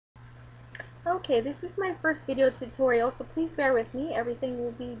Okay, this is my first video tutorial, so please bear with me. Everything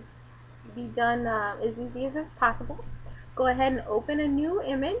will be done as easy as possible. Go ahead and open a new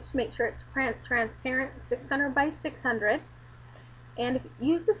image. Make sure it's transparent, 600 by 600. And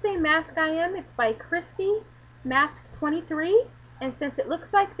use the same mask I am. It's by Christy, mask 23. And since it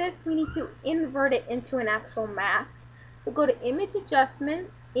looks like this, we need to invert it into an actual mask. So go to Image Adjustment,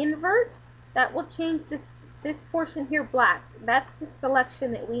 Invert. That will change this portion here black. That's the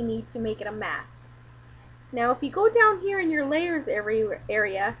selection that we need to make it a mask. Now if you go down here in your layers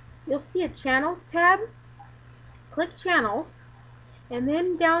area, you'll see a Channels tab. Click Channels, and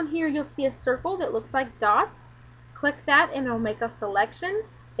then down here you'll see a circle that looks like dots. Click that and it'll make a selection.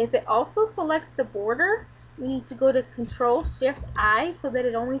 If it also selects the border, you need to go to Control Shift I so that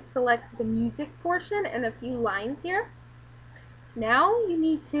it only selects the music portion and a few lines here. Now you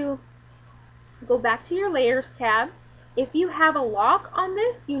need to go back to your Layers tab. If you have a lock on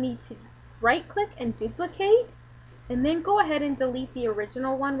this, you need to right click and duplicate, and then go ahead and delete the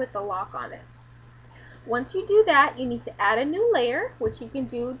original one with the lock on it. Once you do that, you need to add a new layer, which you can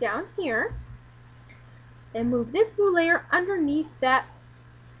do down here, and move this new layer underneath the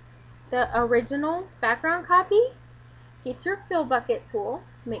original background copy. Get your fill bucket tool,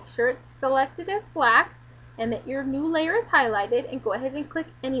 make sure it's selected as black and that your new layer is highlighted, and go ahead and click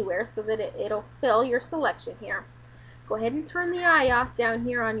anywhere so that it'll fill your selection here. Go ahead and turn the eye off down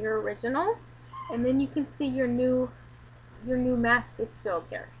here on your original, and then you can see your new mask is filled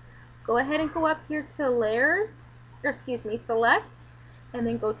here. Go ahead and go up here to Layers, or excuse me, Select, and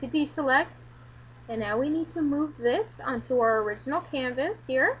then go to Deselect. And now we need to move this onto our original canvas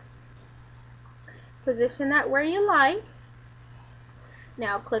here. Position that where you like.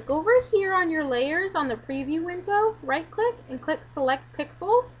 Now click over here on your layers on the preview window, right click and click Select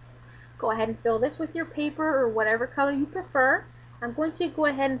Pixels. Go ahead and fill this with your paper or whatever color you prefer. I'm going to go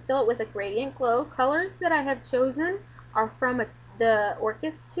ahead and fill it with a gradient glow. Colors that I have chosen are from the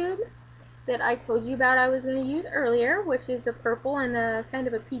Orkus tube that I told you about I was going to use earlier, which is a purple and a kind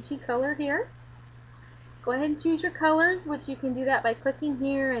of a peachy color here. Go ahead and choose your colors, which you can do that by clicking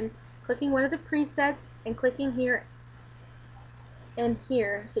here and clicking one of the presets and clicking here and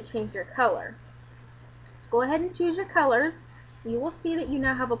here to change your color. So go ahead and choose your colors. You will see that you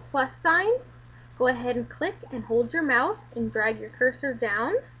now have a plus sign. Go ahead and click and hold your mouse and drag your cursor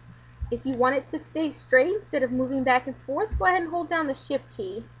down. If you want it to stay straight instead of moving back and forth, go ahead and hold down the Shift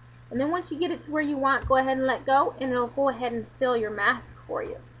key. And then once you get it to where you want, go ahead and let go, and it'll go ahead and fill your mask for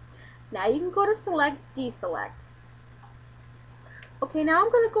you. Now you can go to Select, Deselect. Okay, now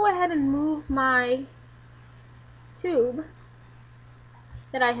I'm going to go ahead and move my tube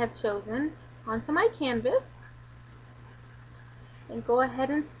that I have chosen onto my canvas. And go ahead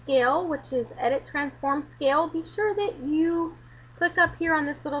and scale, which is Edit, Transform, Scale. Be sure that you click up here on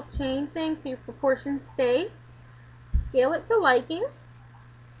this little chain thing so your proportions stay. Scale it to liking.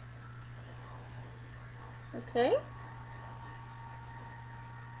 Okay.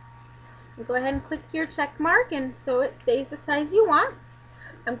 And go ahead and click your check mark, and so it stays the size you want.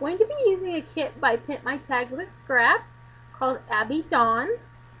 I'm going to be using a kit by Print My Tag with Scraps called Abby Dawn.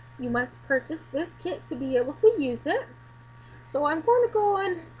 You must purchase this kit to be able to use it. So I'm going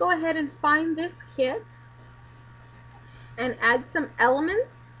to go ahead and find this kit and add some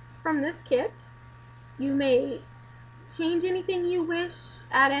elements from this kit. You may change anything you wish,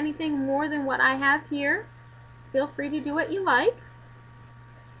 add anything more than what I have here. Feel free to do what you like.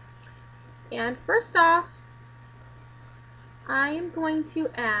 And first off, I am going to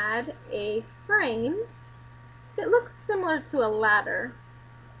add a frame that looks similar to a ladder.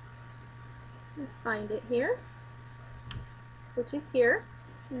 Let's find it here, which is here.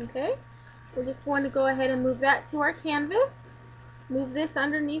 Okay, we're just going to go ahead and move that to our canvas. Move this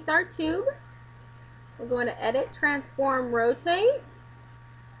underneath our tube. We're going to Edit, Transform, Rotate.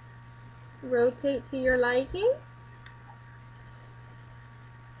 Rotate to your liking.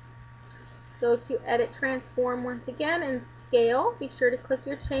 Go to Edit, Transform once again, and Scale. Be sure to click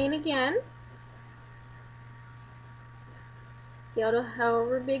your chain again. Scale to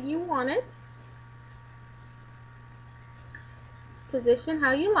however big you want it. Position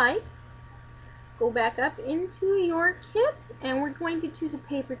how you like. Go back up into your kit, and we're going to choose a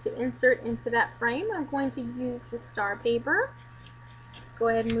paper to insert into that frame. I'm going to use the star paper. Go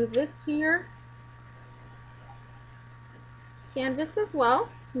ahead and move this to your canvas as well.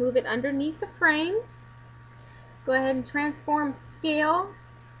 Move it underneath the frame. Go ahead and transform scale.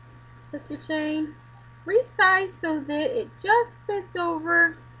 Click your chain. Resize so that it just fits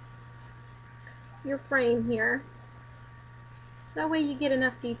over your frame here. That way you get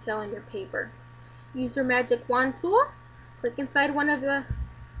enough detail in your paper. Use your magic wand tool. Click inside one of the,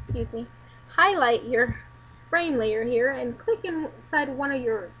 highlight your frame layer here and click inside one of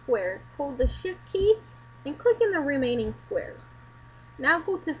your squares. Hold the shift key and click in the remaining squares. Now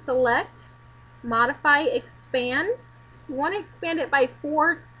go to select, modify, expand. You want to expand it by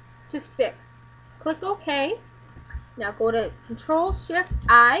 4 to 6. Click OK. Now go to Control Shift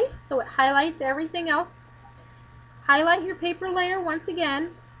I so it highlights everything else. Highlight your paper layer once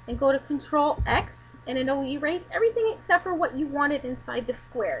again and go to Control X and it'll erase everything except for what you wanted inside the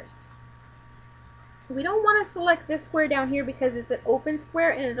squares. We don't want to select this square down here because it's an open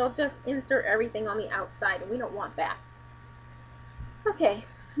square and it'll just insert everything on the outside and we don't want that. Okay,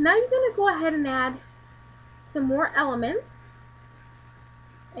 now you're going to go ahead and add some more elements.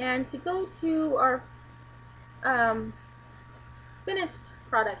 And to go to our finished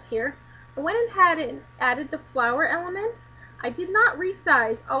product here, I went and added the flower element. I did not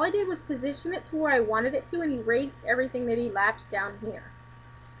resize. All I did was position it to where I wanted it to and erased everything that elapsed down here.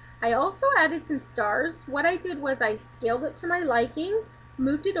 I also added some stars. What I did was I scaled it to my liking,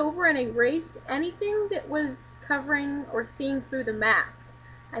 moved it over, and erased anything that was covering or seeing through the mask.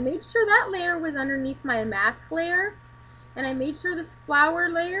 I made sure that layer was underneath my mask layer, and I made sure this flower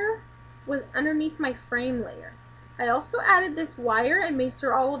layer was underneath my frame layer. I also added this wire and made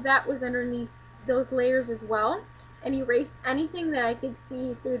sure all of that was underneath those layers as well, and erased anything that I could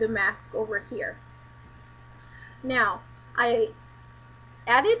see through the mask over here. Now, I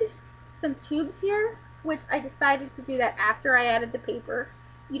added some tubes here, which I decided to do that after I added the paper.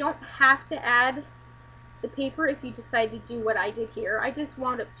 You don't have to add the paper if you decide to do what I did here. I just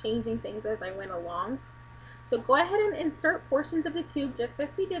wound up changing things as I went along. So go ahead and insert portions of the tube just as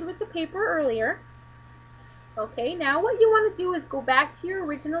we did with the paper earlier. Okay, now what you want to do is go back to your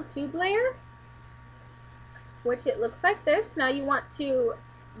original tube layer, which it looks like this. Now you want to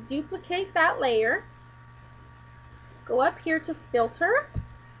duplicate that layer. Go up here to filter.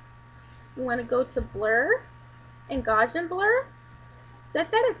 You want to go to blur and Gaussian blur.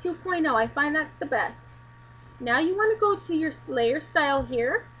 Set that at 2.0. I find that's the best. Now you want to go to your layer style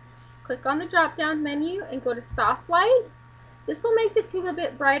here. Click on the drop down menu and go to soft light. This will make the tube a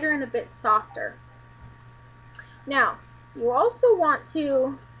bit brighter and a bit softer. Now you also want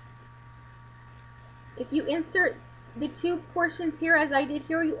to, if you insert the tube portions here as I did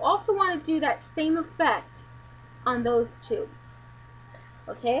here, you also want to do that same effect on those tubes.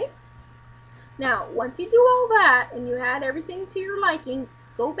 Okay? Now, once you do all that and you add everything to your liking,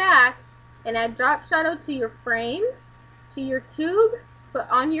 go back and add drop shadow to your frame, to your tube, but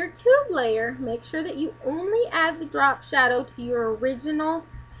on your tube layer, make sure that you only add the drop shadow to your original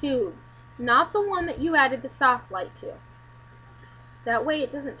tube, not the one that you added the soft light to. That way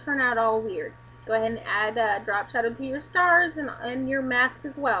it doesn't turn out all weird. Go ahead and add drop shadow to your stars and your mask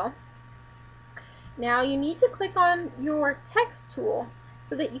as well. Now you need to click on your text tool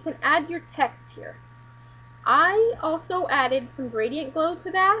so that you can add your text here. I also added some gradient glow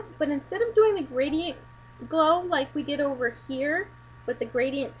to that, but instead of doing the gradient glow like we did over here with the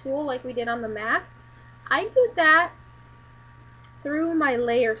gradient tool like we did on the mask, I did that through my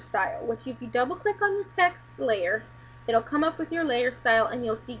layer style, which if you double click on your text layer, it'll come up with your layer style and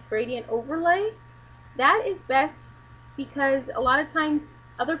you'll see gradient overlay. That is best because a lot of times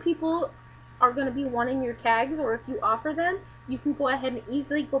other people are going to be wanting your tags, or if you offer them, you can go ahead and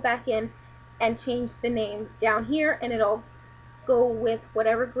easily go back in and change the name down here and it'll go with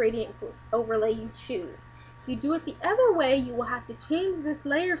whatever gradient overlay you choose. If you do it the other way, you will have to change this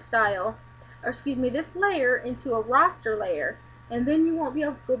layer style, or excuse me, this layer into a roster layer, and then you won't be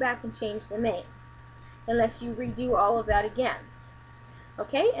able to go back and change the name unless you redo all of that again.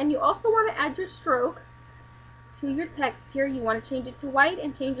 Okay, and you also want to add your stroke to your text here. You want to change it to white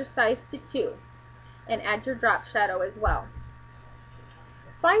and change your size to 2 and add your drop shadow as well.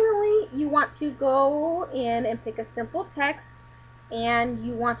 Finally, you want to go in and pick a simple text and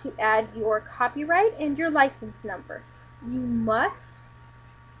you want to add your copyright and your license number. You must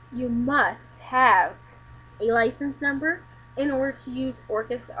have a license number in order to use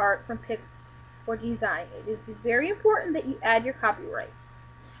Orkus art from Pix for Design. It is very important that you add your copyright.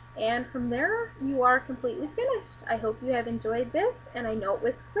 And from there, you are completely finished. I hope you have enjoyed this, and I know it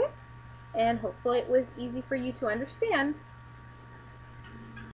was quick, and hopefully it was easy for you to understand.